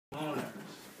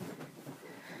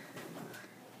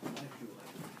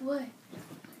What?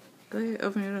 Go ahead,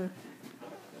 open it up.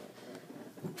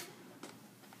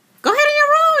 Go ahead in your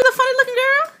room, you funny looking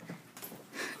girl.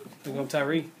 Here come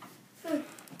Tyree.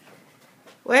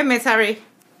 Wait a minute, Tyree.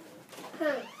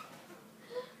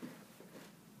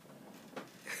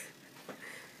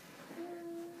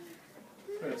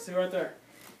 Sit right there.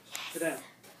 Sit down.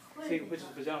 See, put your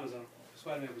pajamas on.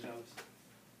 Spider-Man pajamas.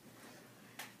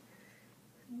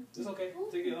 It's okay.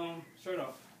 Take your shirt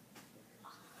off.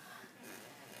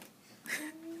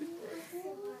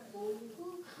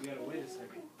 You gotta wait a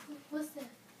second. What's that?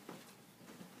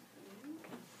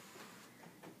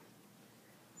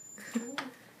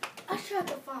 I tried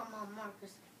to find my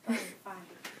markers, but I didn't find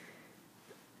it.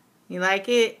 You like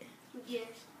it? Yes.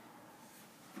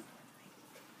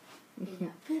 Yeah,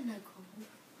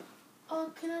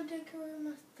 oh, can I decorate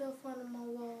my stuff on my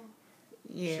wall?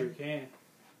 Yeah. Sure can.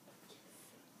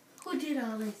 Who did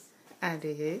all this? I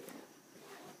did.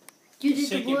 You did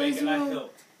Shake the it, boys' make it, I room?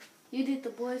 helped. You did the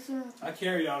boys' room? I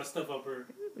carry all the stuff up here.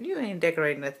 You ain't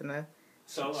decorating nothing though.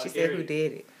 So She I said who carried it.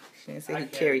 did it. She didn't say I who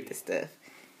carried carried it. the stuff.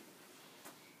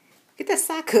 Get that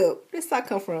sock up. Where did sock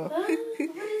come from? Where did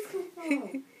this come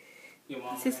from? Your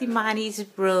mama This is had it. Emani's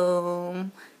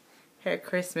room. Her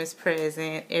Christmas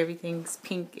present. Everything's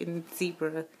pink and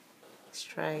zebra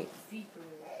stripe.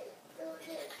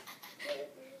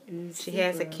 She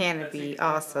has a canopy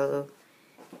also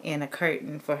and a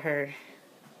curtain for her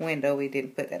window. We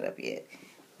didn't put that up yet.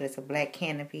 But it's a black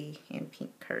canopy and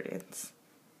pink curtains.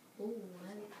 Oh,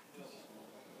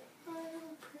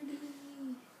 pretty.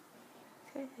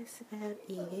 That's about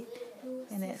it.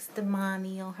 And that's the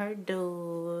money on her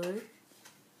door.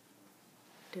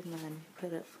 The money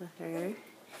put up for her.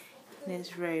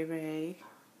 There's Ray Ray.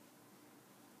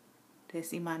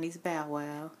 That's Emani's Bow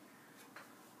Wow.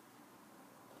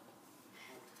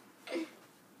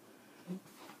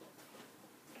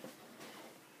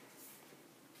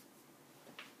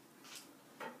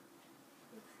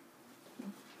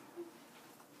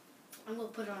 I'm gonna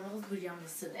put on those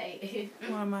pajamas today.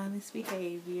 More mindless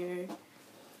behavior.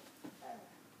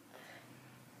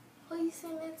 Who you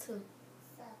sing that to?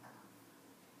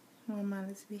 More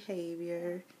mindless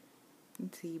behavior.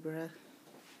 Zebra.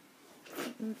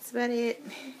 That's about it.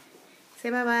 Say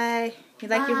bye-bye. You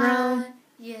like your room?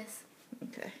 Yes.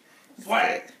 Okay.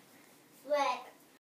 Swag. Swag.